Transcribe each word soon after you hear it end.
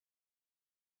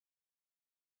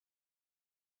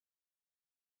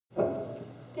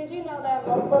Did you know there are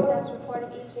multiple deaths reported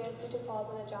each year due to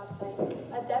falls on a job site?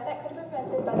 A death that could have been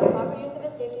prevented by the proper use of a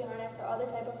safety harness or other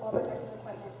type of fall protective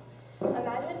equipment.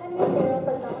 Imagine attending a funeral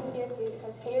for someone dear to you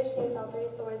because he or she fell 3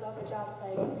 stories off a job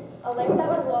site. A life that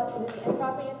was lost due to the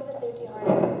improper use of a safety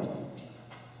harness.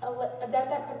 A death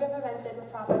that could have been prevented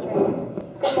with proper training.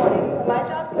 Good morning. For my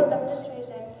job skills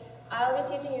demonstration, I will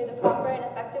be teaching you the proper and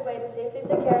effective way to safely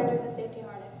secure and use a safety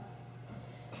harness.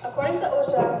 According to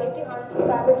OSHA, a safety harness is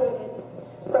fabricated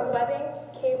from webbing,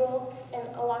 cable, and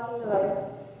a locking device.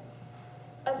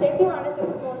 A safety harness is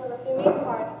composed of a few main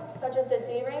parts, such as the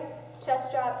D-ring, chest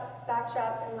straps, back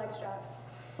straps, and leg straps.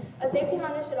 A safety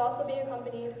harness should also be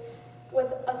accompanied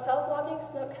with a self-locking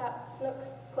snook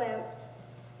clamp,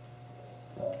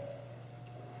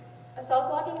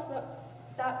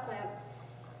 strap clamp,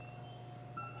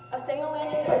 a single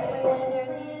lanyard or twin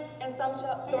lanyard, and some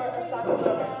sort of shock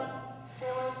absorber.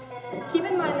 Keep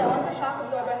in mind that once a shock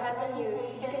absorber has been used,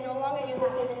 you can no longer use a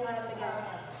safety harness again.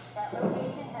 That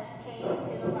location has changed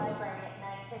to the library at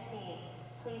 9:15.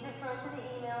 Please refer to the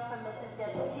email from Mrs.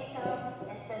 Despacito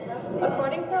and send those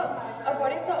According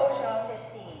to OSHA,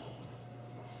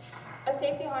 a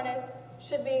safety harness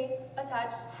should be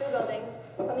attached to a building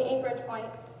from the anchorage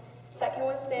point that can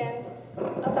withstand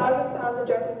 1,000 pounds of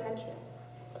jerking tension.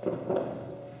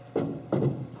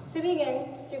 To begin,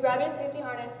 you grab your safety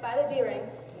harness by the D-ring,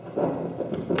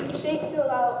 shake to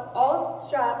allow all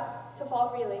straps to fall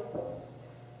freely.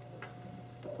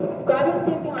 Grab your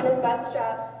safety harness by the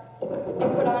straps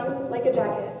and put on like a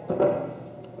jacket.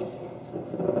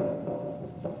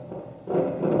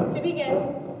 To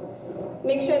begin,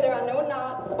 make sure there are no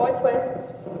knots or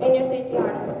twists in your safety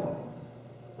harness.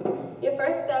 Your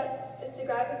first step is to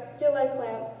grab your leg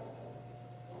clamp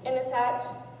and attach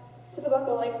to the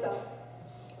buckle like so.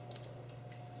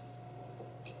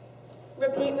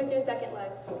 Repeat with your second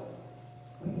leg.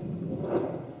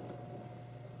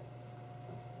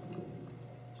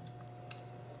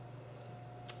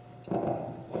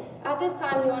 At this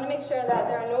time, you want to make sure that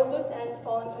there are no loose ends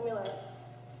falling from your leg.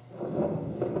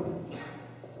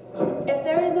 If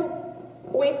there is a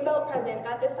waist belt present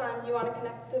at this time, you want to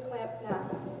connect the clamp now.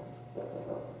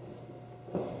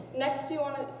 Next, you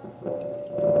want to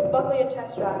buckle your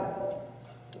chest strap.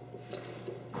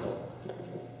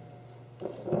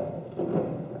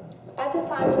 At this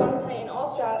time, you want to tighten all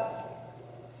straps,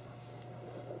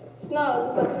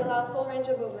 snug, but to allow full range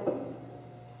of movement.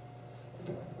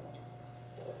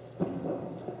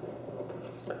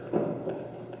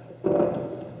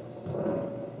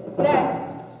 Next,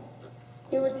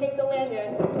 you would take the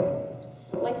lanyard,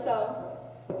 like so,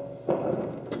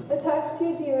 attach to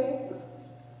your D-ring,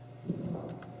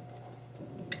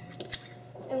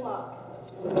 and lock.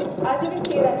 As you can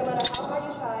see that no matter how hard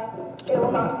you try, it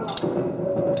will not come off.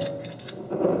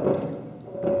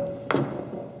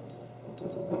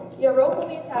 Your rope will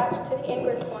be attached to the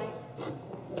anchorage point,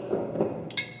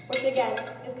 which again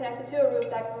is connected to a roof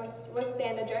that can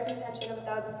withstand a jerking tension of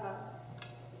 1,000 pounds.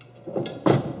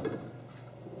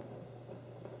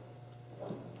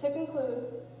 To conclude,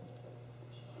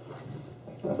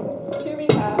 to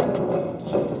recap,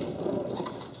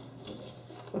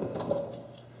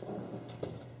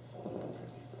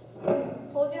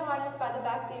 hold your harness by the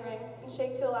back D-ring and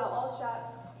shake to allow all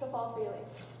straps to fall freely.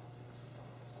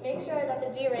 Make sure that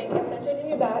the D-ring is centered in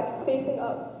your back, facing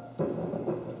up.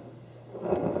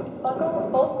 Buckle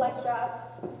both leg straps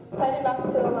tight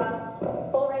enough to allow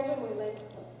full range of movement.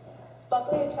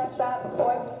 Buckle your chest strap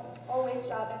or waist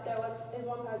strap if there is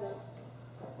one present.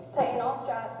 Tighten all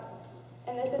straps,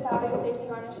 and this is how your safety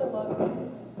harness should look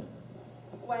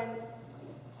when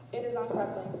it is on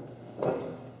correctly.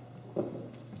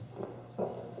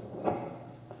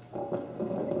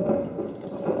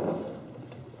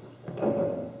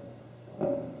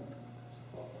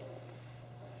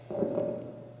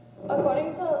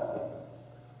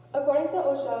 According to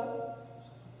OSHA,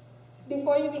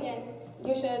 before you begin,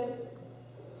 you should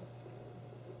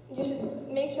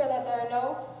make sure that there are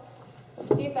no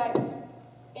defects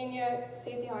in your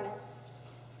safety harness.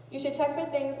 You should check for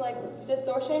things like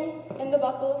distortion in the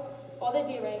buckles or the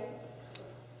D-ring,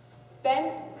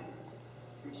 bent,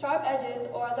 sharp edges,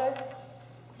 or other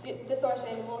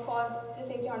distortion will cause the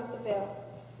safety harness to fail.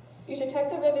 You should check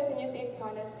the rivets in your safety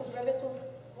harness because rivets will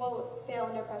fail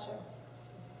under pressure.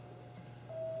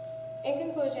 In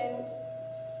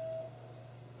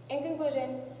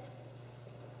conclusion,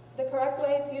 the correct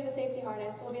way to use a safety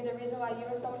harness will be the reason why you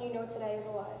or someone you know today is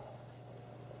alive.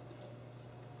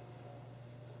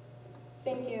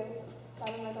 Thank you.